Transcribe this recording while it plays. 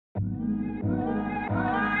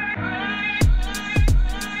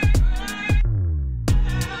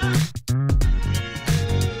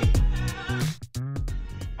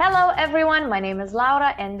everyone, my name is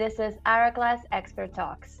Laura and this is our class Expert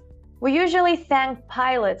Talks. We usually thank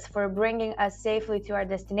pilots for bringing us safely to our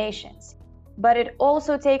destinations, but it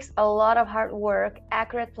also takes a lot of hard work,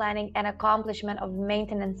 accurate planning and accomplishment of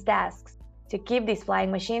maintenance tasks to keep these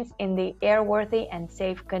flying machines in the airworthy and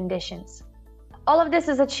safe conditions. All of this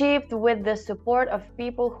is achieved with the support of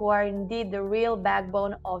people who are indeed the real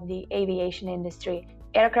backbone of the aviation industry,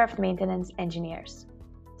 aircraft maintenance engineers.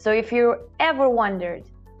 So if you ever wondered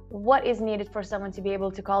what is needed for someone to be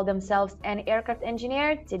able to call themselves an aircraft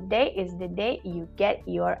engineer, today is the day you get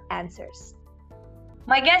your answers.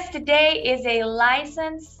 My guest today is a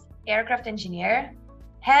licensed aircraft engineer,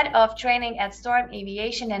 head of training at Storm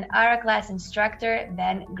Aviation and our class instructor,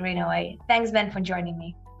 Ben Greenaway. Thanks, Ben, for joining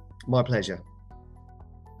me. My pleasure.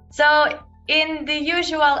 So in the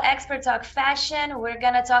usual Expert Talk fashion, we're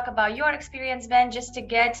going to talk about your experience, Ben, just to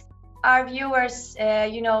get our viewers,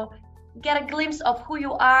 get a glimpse of who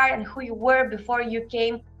you are and who you were before you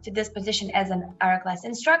came to this position as an ARA class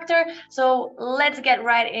instructor. So let's get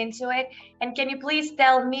right into it. And can you please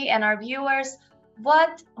tell me and our viewers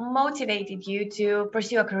what motivated you to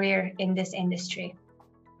pursue a career in this industry?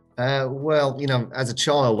 As a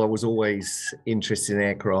child, I was always interested in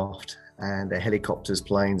aircraft and helicopters,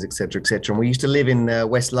 planes, etc., etc. And we used to live in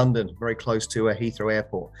West London, very close to Heathrow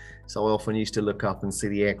Airport. So I often used to look up and see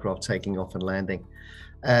the aircraft taking off and landing.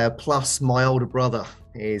 Plus, my older brother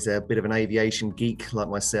is a bit of an aviation geek like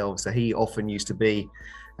myself. So he often used to be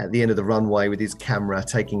at the end of the runway with his camera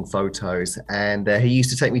taking photos. And he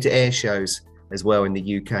used to take me to air shows as well in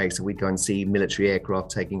the UK. So we'd go and see military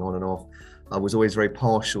aircraft taking on and off. I was always very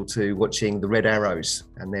partial to watching the Red Arrows,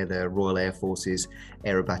 and they're the Royal Air Force's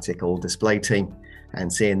aerobatical display team,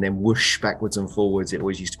 and seeing them whoosh backwards and forwards. It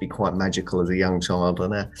always used to be quite magical as a young child,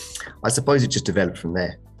 and I suppose it just developed from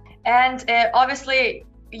there. And obviously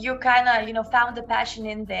you kind of, found the passion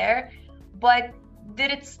in there, but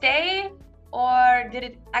did it stay or did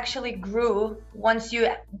it actually grew once you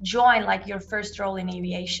joined like your first role in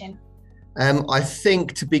aviation? I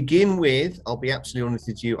think to begin with, I'll be absolutely honest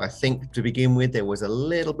with you, I think to begin with, there was a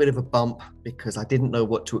little bit of a bump because I didn't know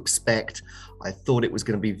what to expect. I thought it was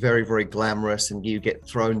going to be very, very glamorous and you get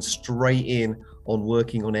thrown straight in on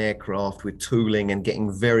working on aircraft with tooling and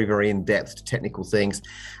getting very, very in-depth technical things.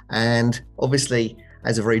 And obviously,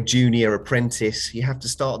 as a very junior apprentice, you have to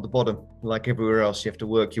start at the bottom. Like everywhere else, you have to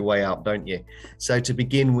work your way up, don't you? So to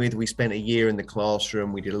begin with, we spent a year in the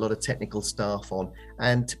classroom. We did a lot of technical stuff on.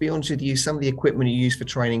 And to be honest with you, some of the equipment you use for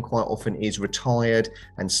training quite often is retired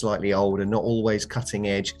and slightly old and not always cutting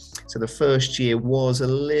edge. So the first year was a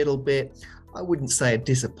little bit, I wouldn't say a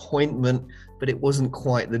disappointment, but it wasn't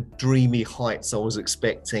quite the dreamy heights I was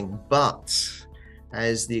expecting. But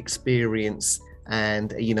as the experience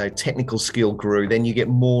and technical skill grew, then you get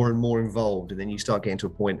more and more involved, and then you start getting to a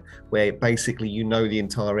point where basically the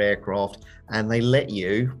entire aircraft, and they let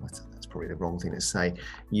you, that's probably the wrong thing to say,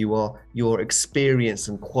 you're experienced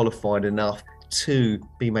and qualified enough to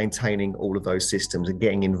be maintaining all of those systems and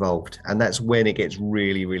getting involved, and that's when it gets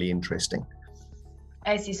really, really interesting.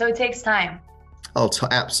 I see. So it takes time. Oh,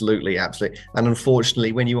 absolutely. And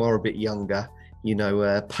unfortunately, when you are a bit younger,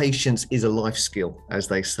 patience is a life skill, as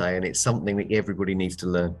they say, and it's something that everybody needs to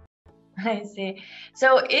learn. I see.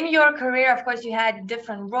 So in your career, of course, you had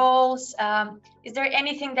different roles. Is there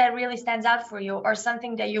anything that really stands out for you or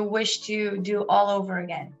something that you wish to do all over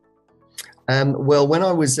again? When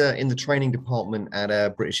I was in the training department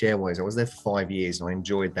at British Airways, I was there for 5 years and I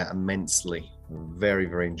enjoyed that immensely. Very,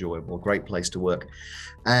 very enjoyable, great place to work.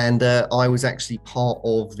 And I was actually part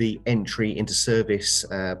of the entry into service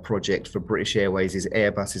project for British Airways'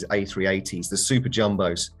 Airbus's A380s, the super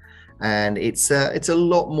jumbos. And it's a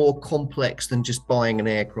lot more complex than just buying an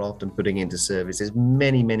aircraft and putting it into service. There's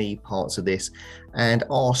many, many parts of this. And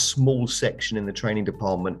our small section in the training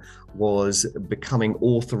department was becoming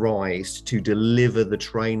authorized to deliver the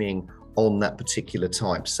training on that particular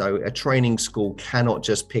type. So a training school cannot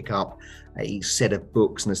just pick up a set of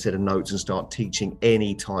books and a set of notes and start teaching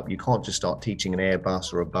any type. You can't just start teaching an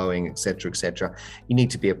Airbus or a Boeing, etc., etc. You need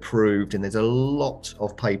to be approved, and there's a lot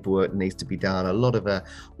of paperwork that needs to be done, a lot of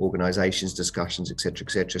organizations, discussions, etc.,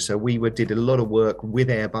 etc. So we did a lot of work with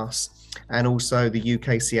Airbus and also the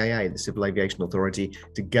UKCAA, the Civil Aviation Authority,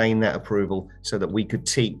 to gain that approval so that we could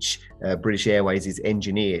teach British Airways'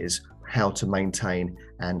 engineers how to maintain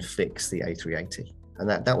and fix the A380. And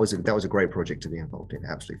that was a great project to be involved in.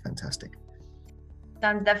 Absolutely fantastic.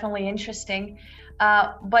 Sounds definitely interesting.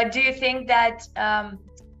 But do you think that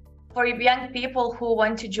for young people who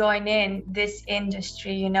want to join in this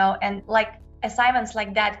industry, and like assignments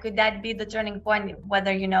like that, could that be the turning point,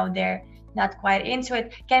 whether, they're not quite into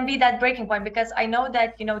it, can be that breaking point. Because I know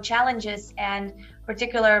that, you know, challenges and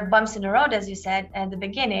particular bumps in the road, as you said at the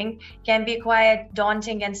beginning, can be quite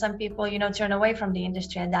daunting, and some people, you know, turn away from the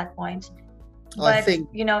industry at that point. I But think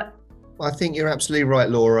you know, I think you're absolutely right,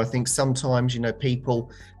 Laura. I think sometimes, you know,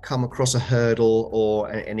 people come across a hurdle or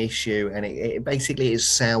an issue, and it basically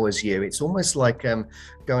sours you. It's almost like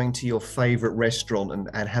going to your favorite restaurant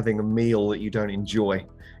and having a meal that you don't enjoy,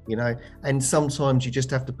 you know. And sometimes you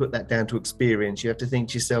just have to put that down to experience. You have to think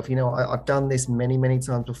to yourself, you know, I've done this many, many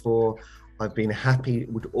times before. I've been happy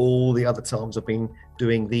with all the other times I've been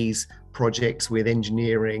doing these projects with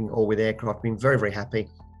engineering or with aircraft, been very, very happy.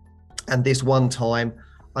 And this one time,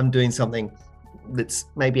 I'm doing something that's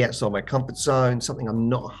maybe outside my comfort zone, something I'm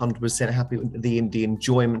not 100% happy with. The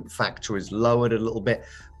enjoyment factor is lowered a little bit,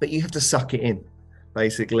 but you have to suck it in.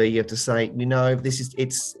 Basically, you have to say, you know,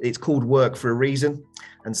 it's called work for a reason.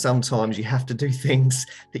 And sometimes you have to do things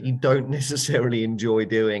that you don't necessarily enjoy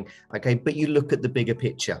doing. Okay, but you look at the bigger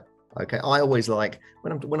picture. Okay, I always like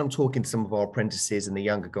when I'm talking to some of our apprentices and the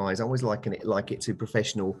younger guys, I always like it to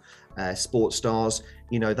professional sports stars.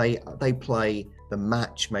 You know, they play the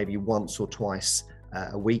match maybe once or twice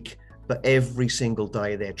a week, but every single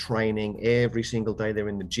day they're training, every single day they're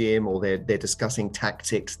in the gym, or they're discussing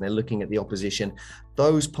tactics and they're looking at the opposition.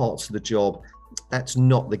 Those parts of the job, that's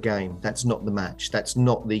not the game, that's not the match, that's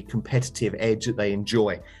not the competitive edge that they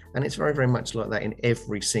enjoy. And it's very, very much like that in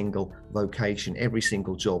every single vocation, every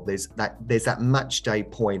single job. There's that match day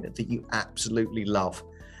point that you absolutely love,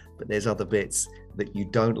 but there's other bits that you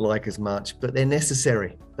don't like as much, but they're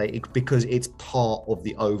necessary because it's part of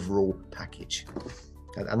the overall package.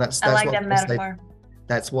 And that's I like what that metaphor.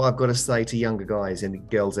 That's what I've got to say to younger guys and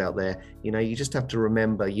girls out there. You know, you just have to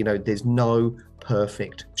remember, you know, there's no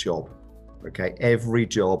perfect job. Okay, every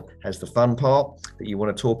job has the fun part that you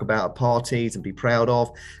want to talk about at parties and be proud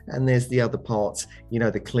of, and there's the other parts, you know,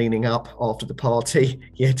 the cleaning up after the party,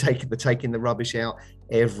 taking the rubbish out.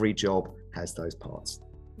 Every job has those parts.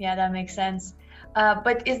 Yeah, that makes sense.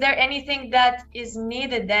 But is there anything that is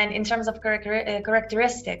needed then in terms of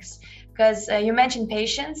characteristics? Because you mentioned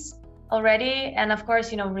patience already, and of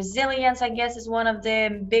course, you know, resilience, I guess, is one of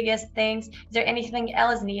the biggest things. Is there anything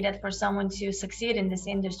else needed for someone to succeed in this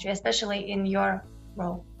industry, especially in your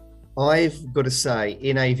role? I've got to say,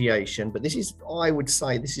 in aviation, but I would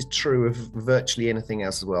say this is true of virtually anything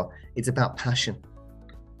else as well, it's about passion.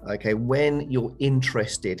 Okay, when you're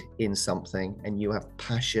interested in something and you have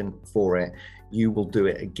passion for it, you will do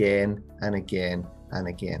it again and again and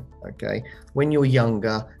again. Okay, when you're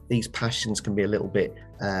younger, these passions can be a little bit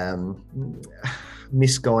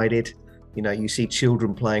misguided. You know, you see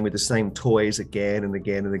children playing with the same toys again and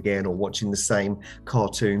again and again, or watching the same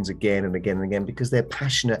cartoons again and again and again because they're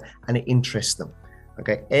passionate and it interests them.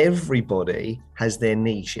 Okay, everybody has their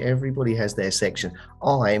niche, everybody has their section.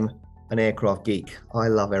 I'm an aircraft geek. I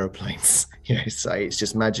love airplanes. You know, so it's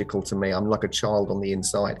just magical to me. I'm like a child on the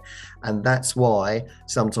inside. And that's why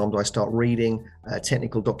sometimes I start reading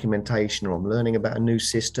technical documentation, or I'm learning about a new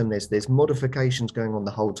system. There's modifications going on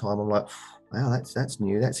the whole time. I'm like, wow, that's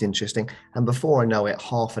new, that's interesting. And before I know it,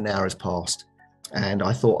 half an hour has passed. And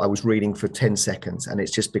I thought I was reading for 10 seconds. And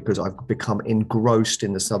it's just because I've become engrossed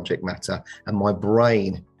in the subject matter. And my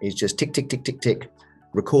brain is just tick, tick, tick, tick, tick.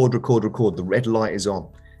 Record, record, record. The red light is on.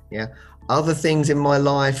 Yeah. Other things in my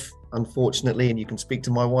life, unfortunately, and you can speak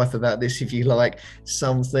to my wife about this if you like,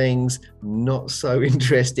 some things not so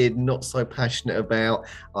interested, not so passionate about.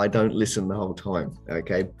 I don't listen the whole time.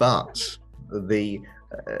 Okay. But the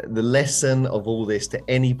lesson of all this to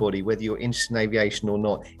anybody, whether you're interested in aviation or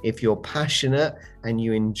not, if you're passionate and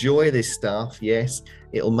you enjoy this stuff, yes,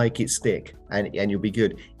 it'll make it stick and you'll be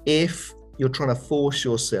good. If you're trying to force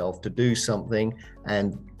yourself to do something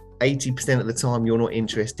and 80% of the time you're not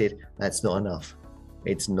interested, that's not enough.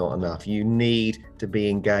 It's not enough. You need to be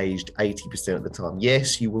engaged 80% of the time.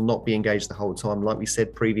 Yes, you will not be engaged the whole time. Like we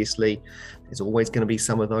said previously, there's always going to be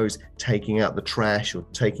some of those taking out the trash or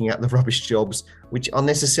taking out the rubbish jobs, which are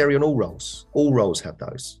necessary on all roles. All roles have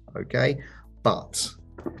those, okay? But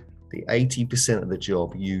the 80% of the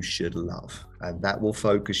job you should love, and that will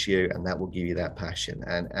focus you and that will give you that passion.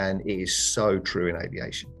 And it is so true in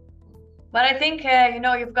aviation. But I think, you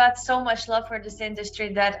know, you've got so much love for this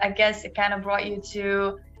industry that I guess it kind of brought you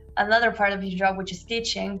to another part of your job, which is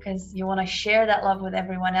teaching, because you want to share that love with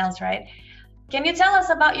everyone else, right? Can you tell us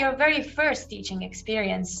about your very first teaching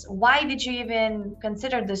experience? Why did you even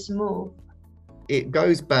consider this move? It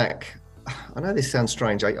goes back, I know this sounds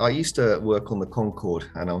strange. I used to work on the Concorde,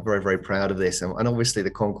 and I'm very, very proud of this. And obviously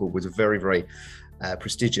the Concorde was a very, very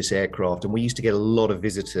prestigious aircraft, and we used to get a lot of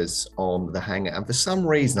visitors on the hangar. And for some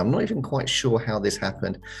reason, I'm not even quite sure how this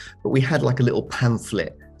happened, but we had like a little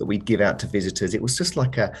pamphlet that we'd give out to visitors. It was just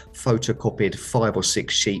like a photocopied 5 or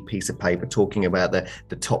 6 sheet piece of paper talking about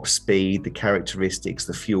the top speed, the characteristics,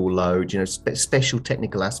 the fuel load, special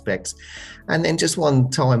technical aspects. And then just one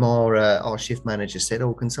time our shift manager said,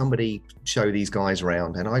 oh, can somebody show these guys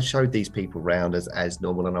around? And I showed these people around as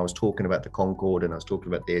normal, and I was talking about the Concorde, and I was talking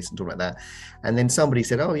about this and talking about that. And then somebody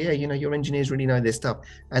said, oh yeah, your engineers really know their stuff.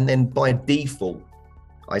 And then by default,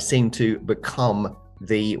 I seemed to become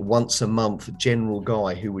the once a month general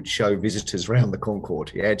guy who would show visitors around the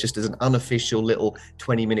Concorde, just as an unofficial little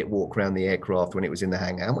 20-minute walk around the aircraft when it was in the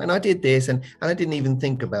hangar. And I did this, and I didn't even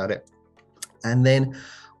think about it. And then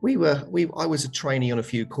I was a trainee on a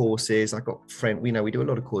few courses. I got we do a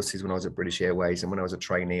lot of courses when I was at British Airways, and when I was a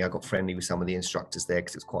trainee, I got friendly with some of the instructors there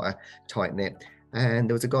because it's quite a tight knit. And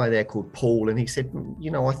there was a guy there called Paul, and he said,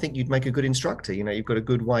 I think you'd make a good instructor. You've got a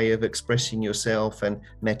good way of expressing yourself and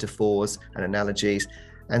metaphors and analogies.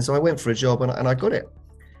 And so I went for a job, and I got it.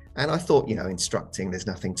 And I thought, instructing, there's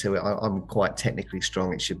nothing to it. I'm quite technically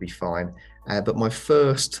strong. It should be fine. But my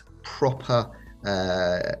first proper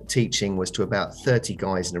teaching was to about 30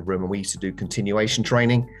 guys in a room, and we used to do continuation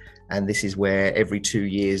training. And this is where every 2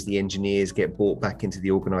 years the engineers get brought back into the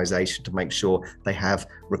organization to make sure they have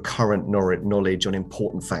recurrent knowledge on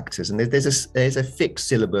important factors. And there's a fixed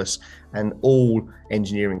syllabus, and all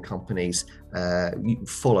engineering companies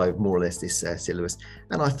follow more or less this syllabus.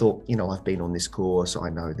 And I thought, I've been on this course, I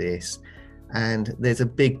know this. And there's a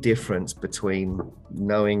big difference between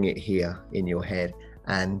knowing it here in your head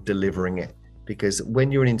and delivering it. Because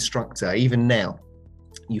when you're an instructor, even now,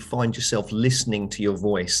 you find yourself listening to your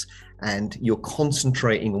voice, and you're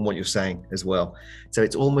concentrating on what you're saying as well. So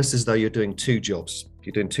it's almost as though you're doing 2 jobs.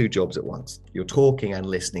 You're doing 2 jobs at once. You're talking and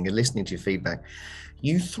listening to your feedback.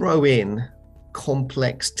 You throw in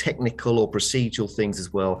complex technical or procedural things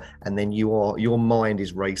as well, and then your mind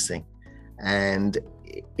is racing. And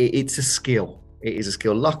it's a skill. It is a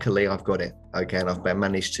skill. Luckily, I've got it. Okay, and I've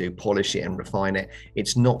managed to polish it and refine it.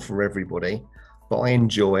 It's not for everybody, but I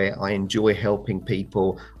enjoy helping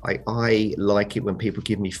people. I like it when people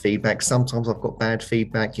give me feedback. Sometimes I've got bad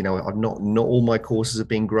feedback. I've not all my courses have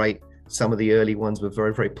been great. Some of the early ones were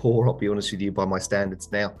very, very poor, I'll be honest with you, by my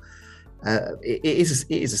standards now. It is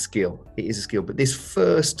a skill. It is a skill. But this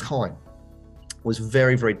first time was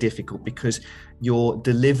very, very difficult because you're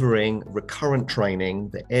delivering recurrent training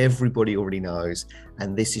that everybody already knows,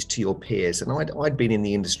 and this is to your peers. And I'd been in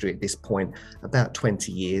the industry at this point about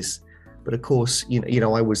 20 years. But of course,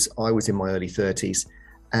 I was in my early 30s,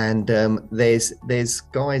 and there's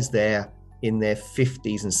guys there in their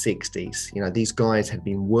 50s and 60s. These guys had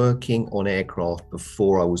been working on aircraft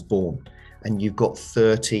before I was born, and you've got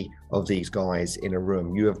 30 of these guys in a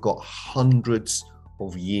room. You have got hundreds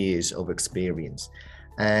of years of experience.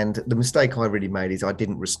 And the mistake I really made is I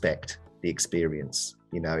didn't respect the experience.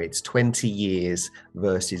 It's 20 years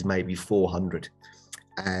versus maybe 400.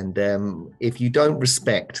 And if you don't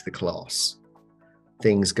respect the class,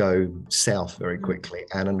 things go south very quickly.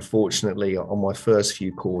 And unfortunately, on my first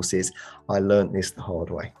few courses, I learned this the hard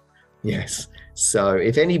way. Yes. So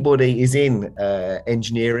if anybody is in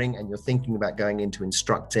engineering and you're thinking about going into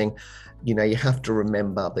instructing, you have to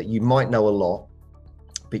remember that you might know a lot,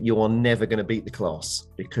 but you are never going to beat the class,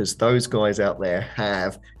 because those guys out there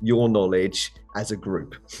have your knowledge as a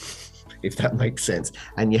group, if that makes sense.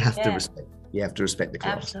 And you have to respect. You have to respect the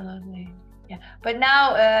class. Absolutely. Yeah. But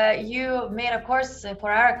now you made a course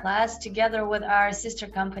for our class together with our sister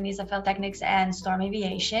companies, FL Technics and Storm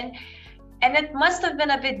Aviation. And it must have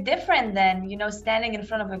been a bit different than, standing in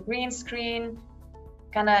front of a green screen,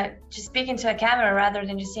 kind of just speaking to a camera rather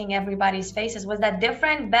than just seeing everybody's faces. Was that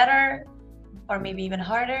different, better, or maybe even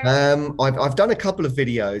harder? I've done a couple of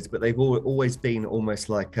videos, but they've always been almost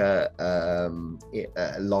like a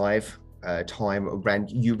live time around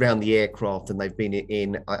the aircraft, and they've been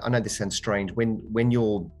in. I know this sounds strange when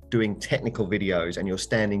you're doing technical videos and you're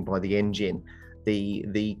standing by the engine.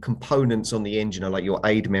 The components on the engine are like your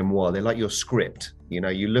aide memoir. They're like your script.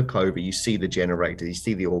 You look over, you see the generator, you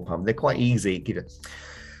see the oil pump. They're quite easy.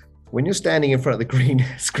 When you're standing in front of the green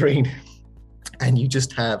screen and you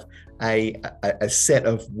just have a set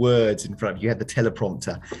of words in front of you, have the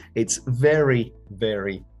teleprompter, it's very,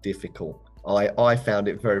 very difficult. I found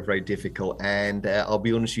it very, very difficult. And I'll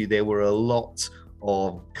be honest with you, there were a lot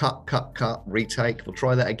of cut, retake. We'll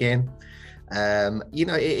try that again.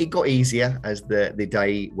 It got easier as the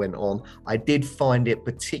day went on. I did find it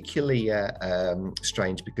particularly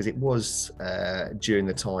strange because it was during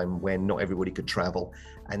the time when not everybody could travel,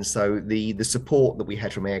 And so the support that we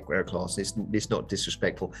had from air class, it's not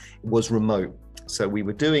disrespectful, it was remote. So we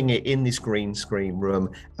were doing it in this green screen room,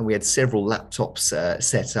 and we had several laptops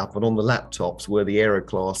set up, and on the laptops were the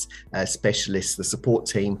aeroclass specialists, the support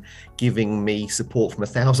team, giving me support from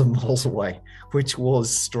 1,000 miles away, which was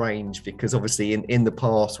strange because obviously in the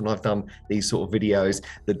past when I've done these sort of videos,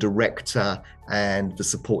 the director and the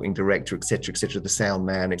supporting director, etc., the sound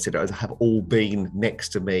man, etc., have all been next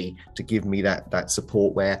to me to give me that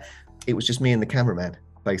support, where it was just me and the cameraman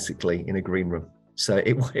basically in a green room. So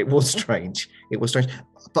it was strange. It was strange,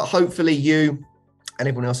 but hopefully you and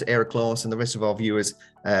everyone else at Aeroclass and the rest of our viewers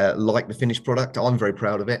like the finished product. I'm very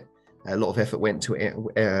proud of it. A lot of effort went to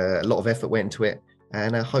it.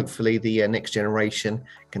 And hopefully the next generation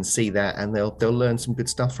can see that, and they'll learn some good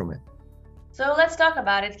stuff from it. So let's talk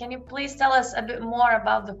about it. Can you please tell us a bit more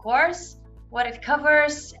about the course, what it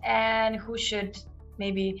covers, and who should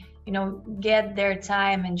maybe, get their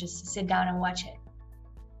time and just sit down and watch it?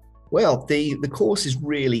 Well, the course is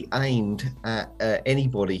really aimed at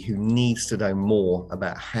anybody who needs to know more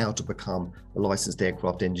about how to become a licensed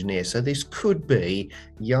aircraft engineer. So this could be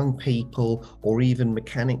young people or even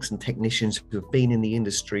mechanics and technicians who have been in the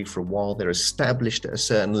industry for a while. They're established at a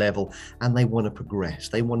certain level and they want to progress.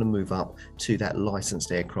 They want to move up to that licensed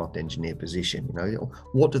aircraft engineer position.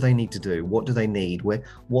 What do they need to do? What do they need? What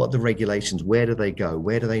are the regulations? Where do they go?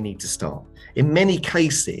 Where do they need to start? In many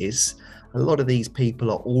cases, a lot of these people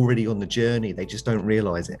are already on the journey. They just don't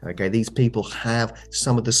realize it. Okay. These people have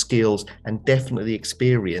some of the skills and definitely the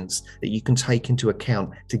experience that you can take into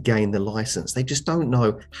account to gain the license. They just don't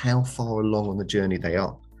know how far along on the journey they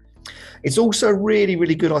are. It's also really,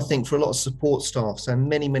 really good, I think, for a lot of support staff. So in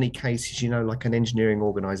many cases, like an engineering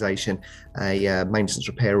organization, a maintenance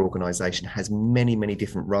repair organization has many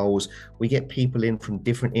different roles. We get people in from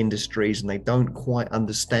different industries and they don't quite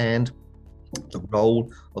understand the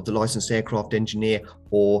role of the licensed aircraft engineer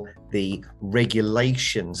or the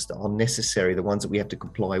regulations that are necessary, the ones that we have to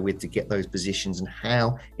comply with to get those positions, and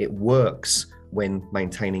how it works when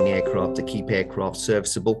maintaining aircraft to keep aircraft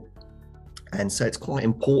serviceable. And so it's quite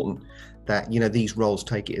important that these roles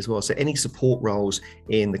take it as well. So any support roles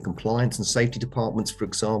in the compliance and safety departments, for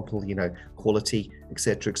example, quality,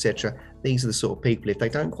 etc., these are the sort of people, if they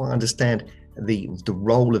don't quite understand the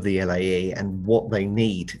role of the LAE and what they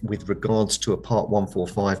need with regards to a Part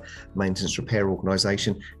 145 maintenance repair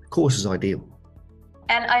organization, the course is ideal.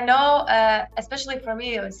 And I know, especially for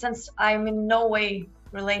me, since I'm in no way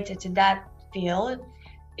related to that field,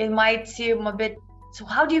 it might seem a bit, so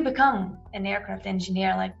how do you become an aircraft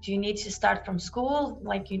engineer? Like, do you need to start from school?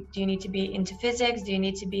 Like, do you need to be into physics? Do you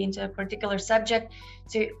need to be into a particular subject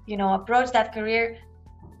to, approach that career?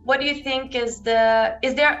 What do you think is there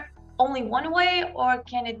only one way, or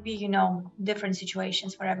can it be, different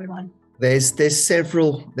situations for everyone? There's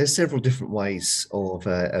several different ways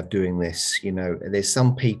of doing this. There's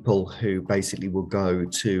some people who basically will go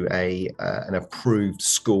to an approved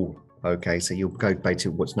school. Okay, so you'll go to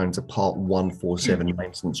what's known as a Part 147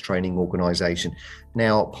 maintenance training organization.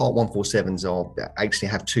 Now, Part 147s actually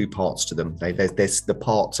have two parts to them. The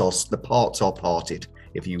parts are parted,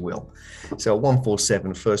 if you will. So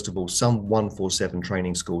 147, first of all, some 147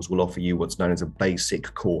 training schools will offer you what's known as a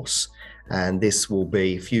basic course. And this will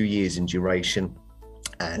be a few years in duration.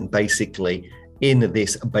 And basically, in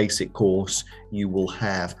this basic course, you will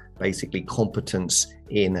have basically competence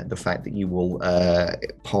in the fact that you will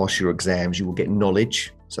pass your exams, you will get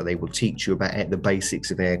knowledge. So they will teach you about the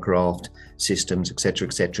basics of aircraft systems, etc.,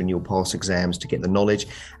 and you'll pass exams to get the knowledge.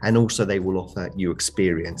 And also they will offer you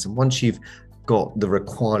experience. And once you've got the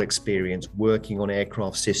required experience working on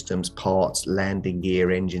aircraft systems, parts, landing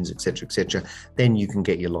gear, engines, etc., then you can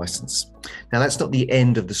get your license. Now, that's not the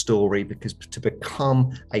end of the story, because to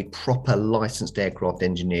become a proper licensed aircraft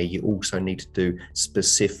engineer, you also need to do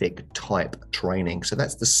specific type training. So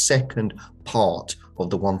that's the second part of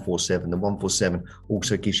the 147. The 147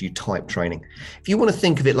 also gives you type training. If you want to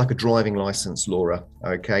think of it like a driving license, Laura,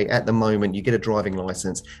 okay, at the moment you get a driving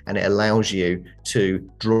license and it allows you to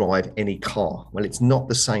drive any car. Well, it's not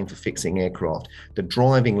the same for fixing aircraft. The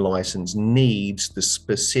driving license needs the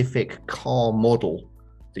specific car model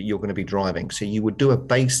that you're going to be driving. So you would do a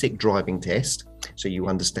basic driving test, so you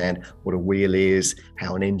understand what a wheel is,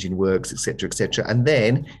 how an engine works, etc. And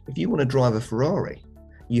then if you want to drive a Ferrari,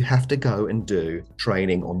 you have to go and do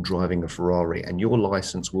training on driving a Ferrari, and your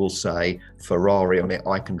license will say Ferrari on it.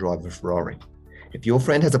 I can drive a Ferrari. If your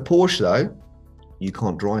friend has a Porsche though, you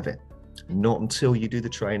can't drive it. Not until you do the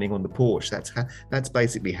training on the Porsche. That's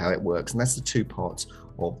basically how it works. And that's the two parts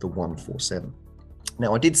of the 147.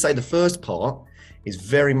 Now, I did say the first part is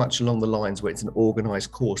very much along the lines where it's an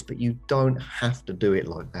organized course, but you don't have to do it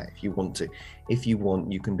like that if you want to. If you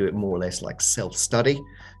want, you can do it more or less like self-study.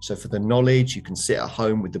 So for the knowledge, you can sit at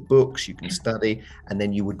home with the books, you can study, and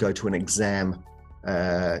then you would go to an exam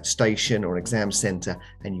station or exam center,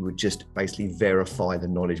 and you would just basically verify the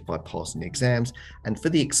knowledge by passing the exams. And for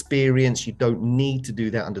the experience, you don't need to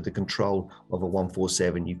do that under the control of a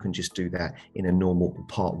 147. You can just do that in a normal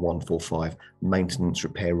Part 145 maintenance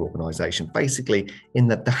repair organization, basically in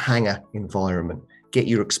the hangar environment. Get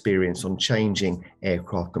your experience on changing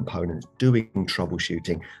aircraft components, doing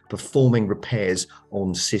troubleshooting, performing repairs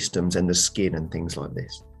on systems and the skin and things like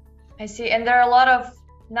this. I see. And there are a lot of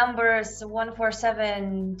numbers,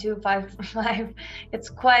 147, 255. It's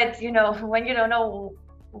quite, when you don't know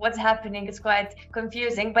what's happening, it's quite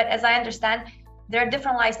confusing. But as I understand, there are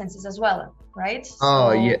different licenses as well, right?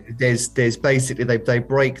 Oh, yeah. There's basically, they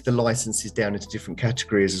break the licenses down into different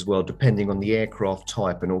categories as well, depending on the aircraft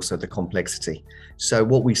type and also the complexity. So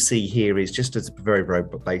what we see here is just as very, very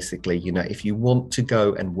basically, if you want to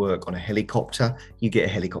go and work on a helicopter, you get a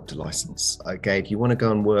helicopter license. Okay. If you want to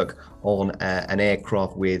go and work on an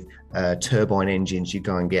aircraft with turbine engines, you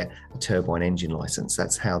go and get a turbine engine license.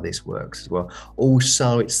 That's how this works as well.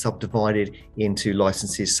 Also, it's subdivided into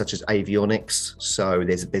licenses such as avionics. So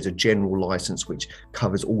there's a general license which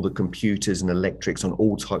covers all the computers and electrics on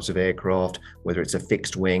all types of aircraft, whether it's a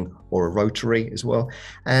fixed wing or a rotary as well.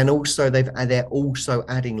 And also they're also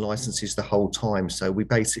adding licenses the whole time. So we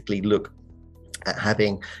basically look at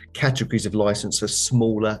having categories of license for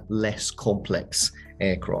smaller, less complex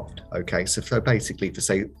aircraft. Okay, so basically for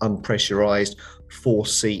say unpressurized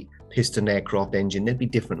 4-seat piston aircraft engine, there'd be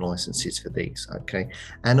different licenses for these. Okay,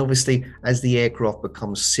 and obviously as the aircraft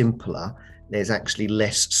becomes simpler, there's actually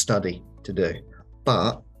less study to do.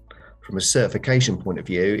 But from a certification point of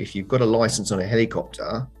view, if you've got a license on a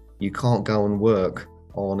helicopter, you can't go and work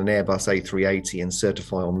on an Airbus A380 and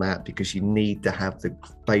certify on that, because you need to have the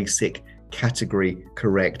basic category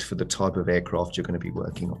correct for the type of aircraft you're going to be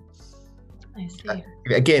working on. I see.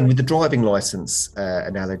 Again, with the driving license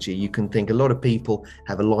analogy, you can think a lot of people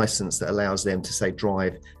have a license that allows them to say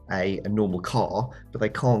drive a normal car, but they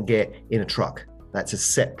can't get in a truck. That's a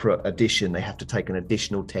separate addition. They have to take an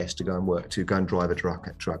additional test to go and drive a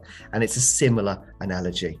truck. And it's a similar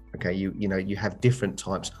analogy. Okay, you have different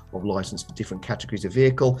types of license for different categories of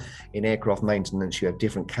vehicle. In aircraft maintenance, you have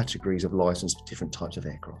different categories of license for different types of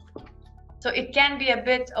aircraft. So it can be a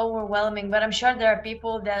bit overwhelming, but I'm sure there are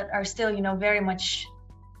people that are still, very much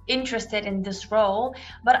interested in this role.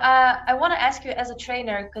 But I want to ask you as a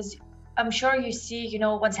trainer, because I'm sure you see,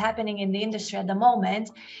 what's happening in the industry at the moment.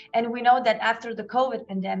 And we know that after the COVID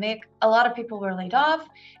pandemic, a lot of people were laid off.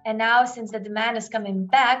 And now since the demand is coming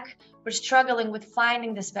back, we're struggling with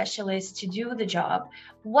finding the specialists to do the job.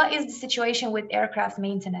 What is the situation with aircraft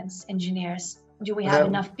maintenance engineers? Do we have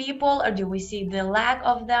enough people, or do we see the lack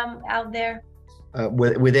of them out there?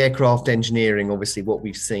 With aircraft engineering, obviously what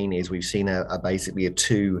we've seen is basically a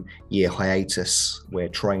 2-year hiatus where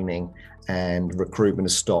training and recruitment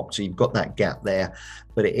has stopped. So you've got that gap there,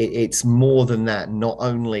 but it's more than that. Not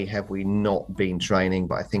only have we not been training,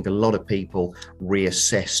 but I think a lot of people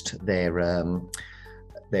reassessed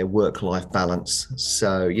their work-life balance.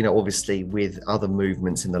 So, obviously with other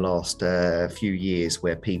movements in the last few years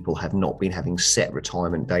where people have not been having set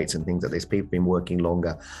retirement dates and things like this, people have been working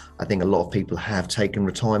longer. I think a lot of people have taken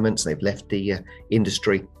retirements, they've left the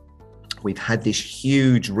industry. We've had this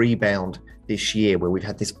huge rebound this year where we've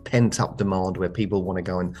had this pent-up demand where people want to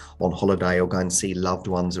go on holiday or go and see loved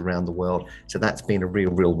ones around the world. So that's been a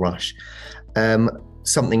real rush.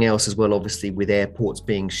 Something else as well, obviously, with airports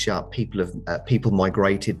being shut, people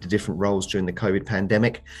migrated to different roles during the COVID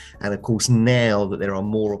pandemic. And of course, now that there are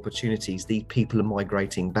more opportunities, these people are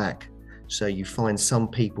migrating back. So you find some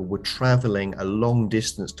people were traveling a long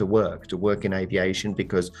distance to work in aviation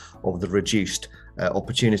because of the reduced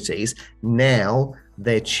opportunities. Now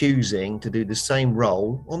they're choosing to do the same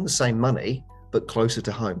role on the same money, but closer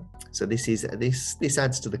to home. So this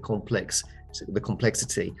adds to the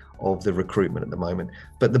complexity of the recruitment at the moment.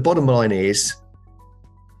 But the bottom line is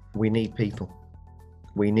we need people.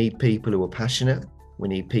 We need people who are passionate. We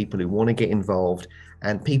need people who want to get involved,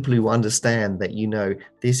 and people who understand that,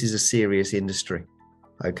 this is a serious industry.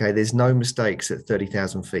 Okay, there's no mistakes at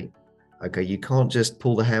 30,000 feet. Okay, you can't just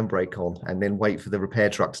pull the handbrake on and then wait for the repair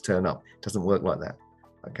truck to turn up. It doesn't work like that.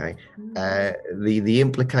 Okay, the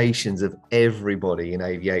implications of everybody in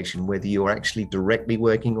aviation, whether you're actually directly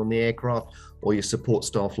working on the aircraft or your support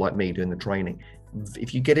staff like me doing the training,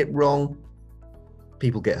 if you get it wrong,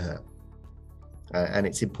 people get hurt. And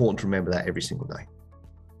it's important to remember that every single day.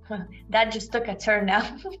 that just took a turn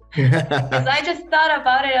now. Because I just thought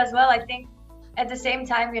about it as well. I think at the same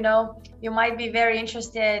time, you might be very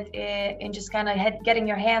interested in just kind of getting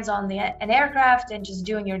your hands on an aircraft and just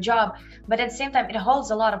doing your job. But at the same time, it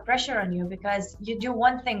holds a lot of pressure on you, because you do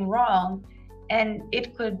one thing wrong and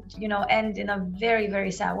it could, end in a very,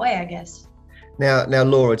 very sad way, I guess. Now,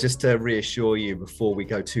 Laura, just to reassure you before we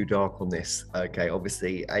go too dark on this, okay,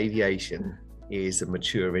 obviously aviation is a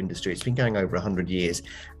mature industry. It's been going over 100 years,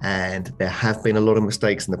 and there have been a lot of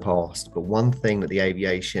mistakes in the past. But one thing that the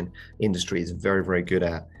aviation industry is very, very good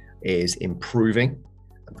at is improving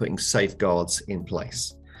and putting safeguards in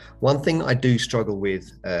place. One thing I do struggle with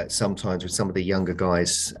sometimes with some of the younger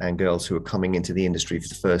guys and girls who are coming into the industry for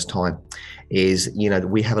the first time is,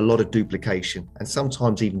 we have a lot of duplication, and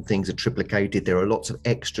sometimes even things are triplicated. There are lots of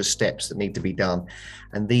extra steps that need to be done.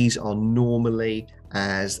 And these are normally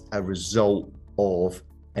as a result of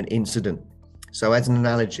an incident. So as an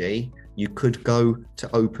analogy, you could go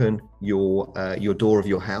to open your door of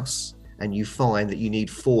your house and you find that you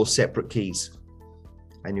need 4 separate keys.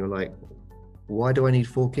 And you're like, why do I need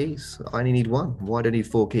 4 keys? I only need 1. Why do I need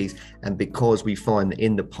 4 keys? And because we find that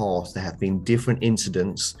in the past, there have been different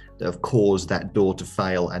incidents that have caused that door to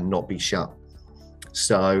fail and not be shut.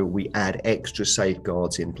 So we add extra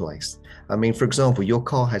safeguards in place. I mean, for example, your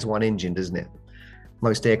car has 1 engine, doesn't it?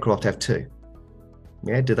 Most aircraft have 2.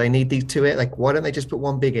 Yeah, do they need these 2? Like, why don't they just put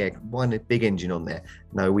one big engine on there?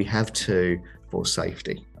 No, we have 2 for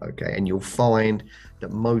safety. Okay, and you'll find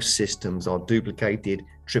that most systems are duplicated,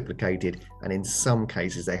 triplicated, and in some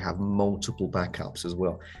cases they have multiple backups as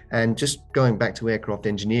well. And just going back to aircraft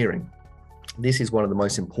engineering, this is one of the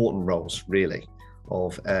most important roles, really,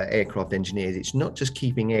 of aircraft engineers. It's not just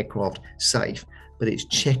keeping aircraft safe, but it's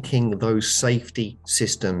checking those safety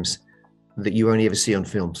systems that you only ever see on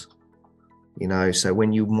films. So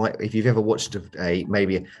when if you've ever watched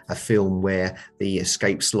maybe a film where the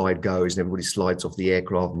escape slide goes and everybody slides off the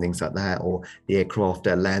aircraft and things like that, or the aircraft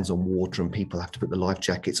lands on water and people have to put the life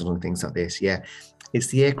jackets on and things like this. Yeah, it's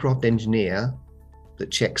the aircraft engineer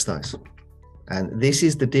that checks those. And this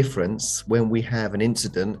is the difference when we have an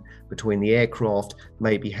incident between the aircraft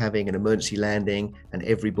maybe having an emergency landing and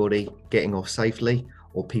everybody getting off safely,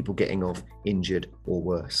 or people getting off injured or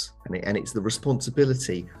worse. And it's the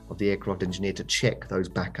responsibility of the aircraft engineer to check those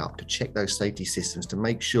backup, to check those safety systems, to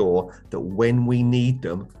make sure that when we need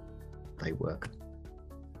them, they work.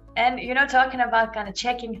 And, talking about kind of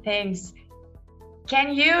checking things,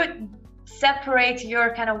 can you separate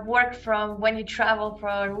your kind of work from when you travel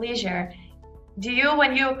for leisure? Do you,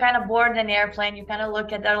 when you kind of board an airplane, you kind of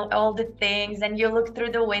look at all the things and you look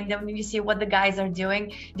through the window and you see what the guys are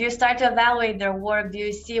doing? Do you start to evaluate their work? Do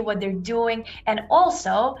you see what they're doing? And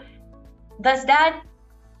also, does that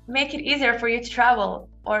make it easier for you to travel?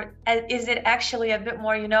 Or is it actually a bit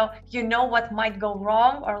more, you know what might go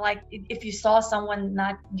wrong? Or like if you saw someone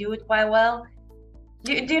not do it quite well?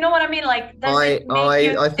 Do you know what I mean? Like, does it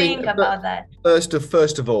make you think about that? First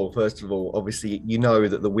of all, obviously, you know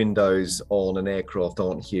that the windows on an aircraft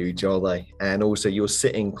aren't huge, are they? And also you're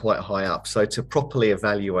sitting quite high up. So to properly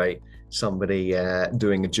evaluate somebody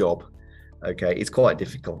doing a job, okay, it's quite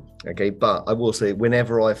difficult. Okay, but I will say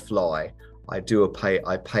whenever I fly, I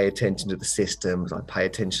pay attention to the systems, I pay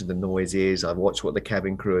attention to the noises, I watch what the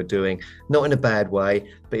cabin crew are doing, not in a bad way,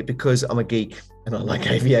 but because I'm a geek and I like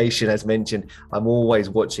aviation, as mentioned, I'm always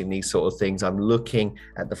watching these sort of things. I'm looking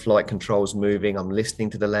at the flight controls moving, I'm listening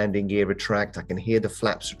to the landing gear retract, I can hear the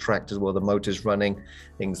flaps retract as well, the motor's running,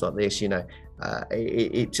 things like this,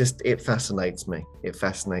 it fascinates me. It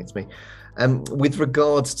fascinates me. With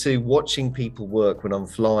regards to watching people work when I'm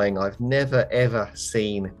flying, I've never ever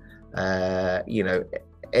seen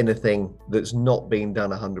anything that's not been done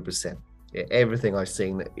 100%. Everything I've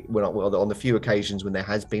seen, on the few occasions when there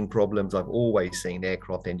has been problems, I've always seen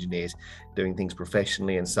aircraft engineers doing things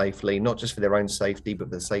professionally and safely, not just for their own safety, but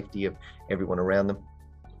for the safety of everyone around them.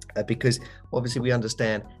 Because obviously we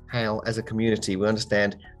understand how, as a community, we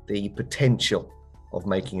understand the potential of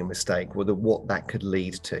making a mistake, or what that could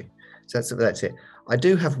lead to. So that's it. I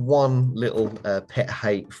do have one little pet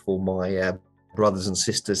hate for my brothers and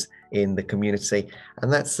sisters in the community,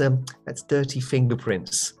 and that's dirty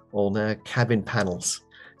fingerprints on cabin panels.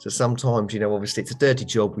 So sometimes, obviously it's a dirty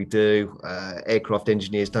job we do. Aircraft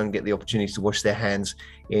engineers don't get the opportunity to wash their hands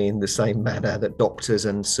in the same manner that doctors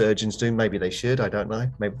and surgeons do. Maybe they should, I don't know,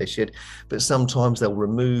 maybe they should. But sometimes they'll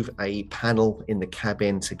remove a panel in the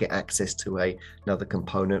cabin to get access to another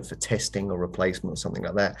component for testing or replacement or something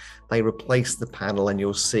like that. They replace the panel and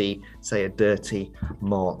you'll see, say, a dirty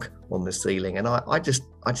mark on the ceiling. And I just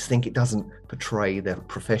think it doesn't portray the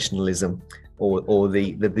professionalism or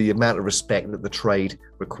the amount of respect that the trade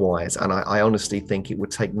requires. And I honestly think it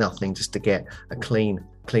would take nothing just to get a clean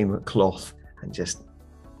cloth and just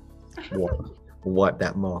wipe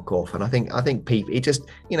that mark off. And I think people, it just,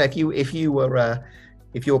 you know,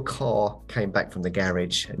 if your car came back from the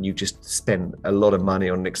garage and you just spent a lot of money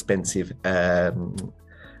on an expensive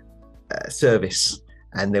service,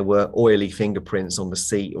 and there were oily fingerprints on the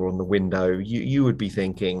seat or on the window, you would be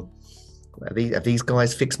thinking, have these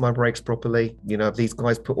guys fixed my brakes properly? You know, have these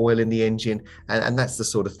guys put oil in the engine? And that's the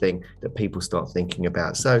sort of thing that people start thinking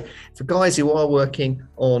about. So for guys who are working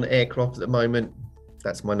on aircraft at the moment,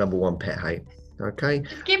 that's my number one pet hate. Okay.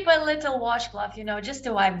 Just keep a little washcloth, you know, just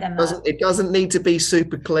to wipe them out. It doesn't need to be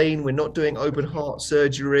super clean. We're not doing open heart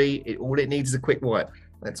surgery. All it needs is a quick wipe.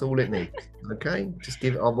 That's all it needs. Okay. Just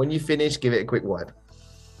give it, when you finish, give it a quick wipe.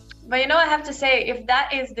 But you know, I have to say, if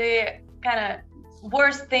that is the kind of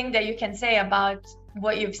worst thing that you can say about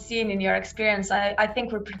what you've seen in your experience, I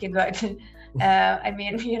think we're pretty good. I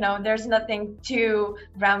mean, you know, there's nothing too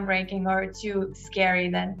groundbreaking or too scary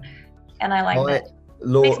then. And I like that.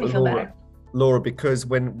 Makes me feel better. Laura, because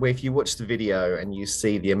if you watch the video and you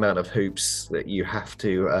see the amount of hoops that you have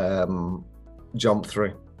to jump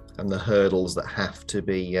through and the hurdles that have to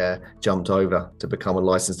be jumped over to become a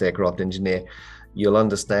licensed aircraft engineer, you'll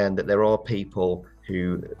understand that there are people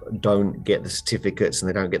who don't get the certificates and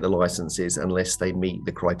they don't get the licenses unless they meet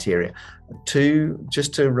the criteria.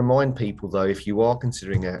 Just to remind people though, if you are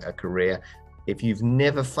considering a career, if you've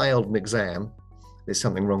never failed an exam, there's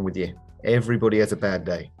something wrong with you. Everybody has a bad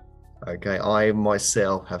day. Okay, I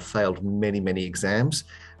myself have failed many exams,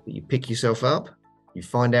 but you pick yourself up, you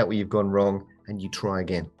find out where you've gone wrong, and you try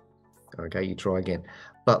again. Okay, you try again.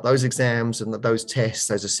 But those exams and those tests,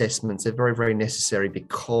 those assessments, they're very necessary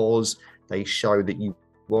because they show that you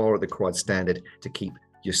are at the required standard to keep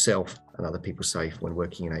yourself and other people safe when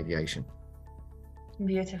working in aviation.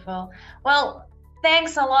 Beautiful. Well,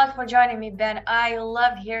 thanks a lot for joining me, Ben. I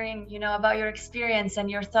love hearing, you know, about your experience and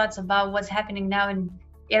your thoughts about what's happening now in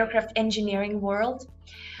aircraft engineering world.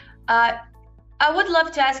 I would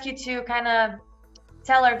love to ask you to kind of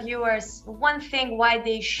tell our viewers one thing why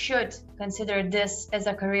they should consider this as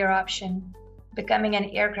a career option, becoming an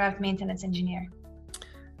aircraft maintenance engineer.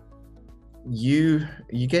 You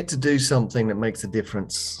get to do something that makes a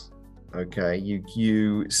difference. Okay,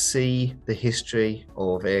 you see the history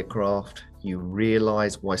of aircraft. You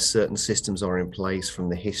realize why certain systems are in place from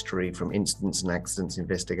the history, from incidents and accidents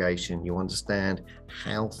investigation. You understand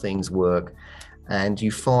how things work, and you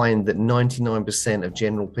find that 99% of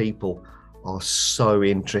general people are so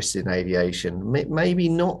interested in aviation. Maybe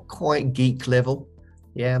not quite geek level,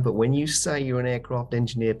 yeah, but when you say you're an aircraft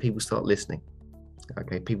engineer, people start listening.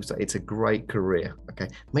 Okay, people say it's a great career. Okay,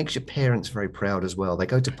 makes your parents very proud as well. They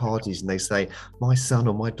go to parties and they say, my son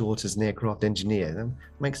or my daughter's an aircraft engineer. That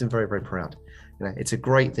makes them very proud. You know, it's a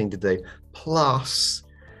great thing to do. Plus,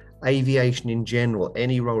 aviation in general,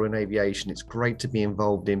 any role in aviation, it's great to be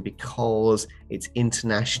involved in because it's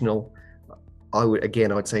international. I'd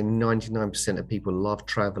say 99% of people love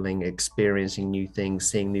traveling, experiencing new things,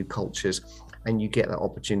 seeing new cultures, and you get that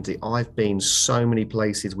opportunity. I've been so many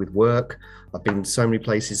places with work. I've been so many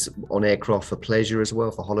places on aircraft for pleasure as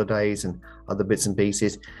well, for holidays and other bits and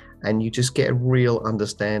pieces. And you just get a real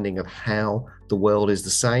understanding of how the world is the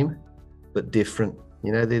same, but different.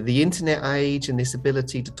 You know, the internet age and this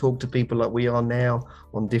ability to talk to people like we are now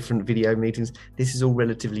on different video meetings, this is all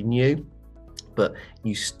relatively new, but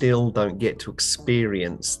you still don't get to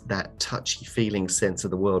experience that touchy feeling sense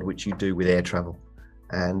of the world, which you do with air travel.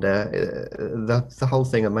 And the whole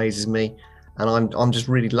thing amazes me, and I'm just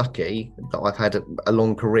really lucky that I've had a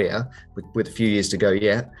long career with a few years to go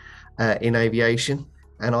yet in aviation,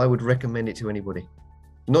 and I would recommend it to anybody.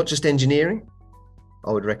 Not just engineering,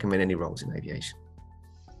 I would recommend any roles in aviation.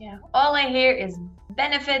 Yeah, all I hear is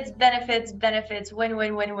benefits,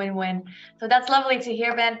 win. So that's lovely to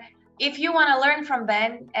hear, Ben. If you want to learn from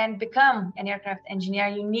Ben and become an aircraft engineer,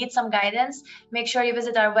 you need some guidance, make sure you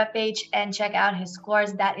visit our webpage and check out his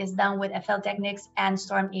course that is done with FL Technics and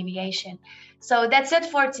Storm Aviation. So that's it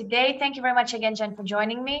for today. Thank you very much again, Jen, for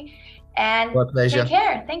joining me. And my pleasure. Take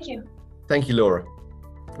care. Thank you. Thank you, Laura.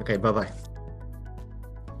 Okay, bye-bye.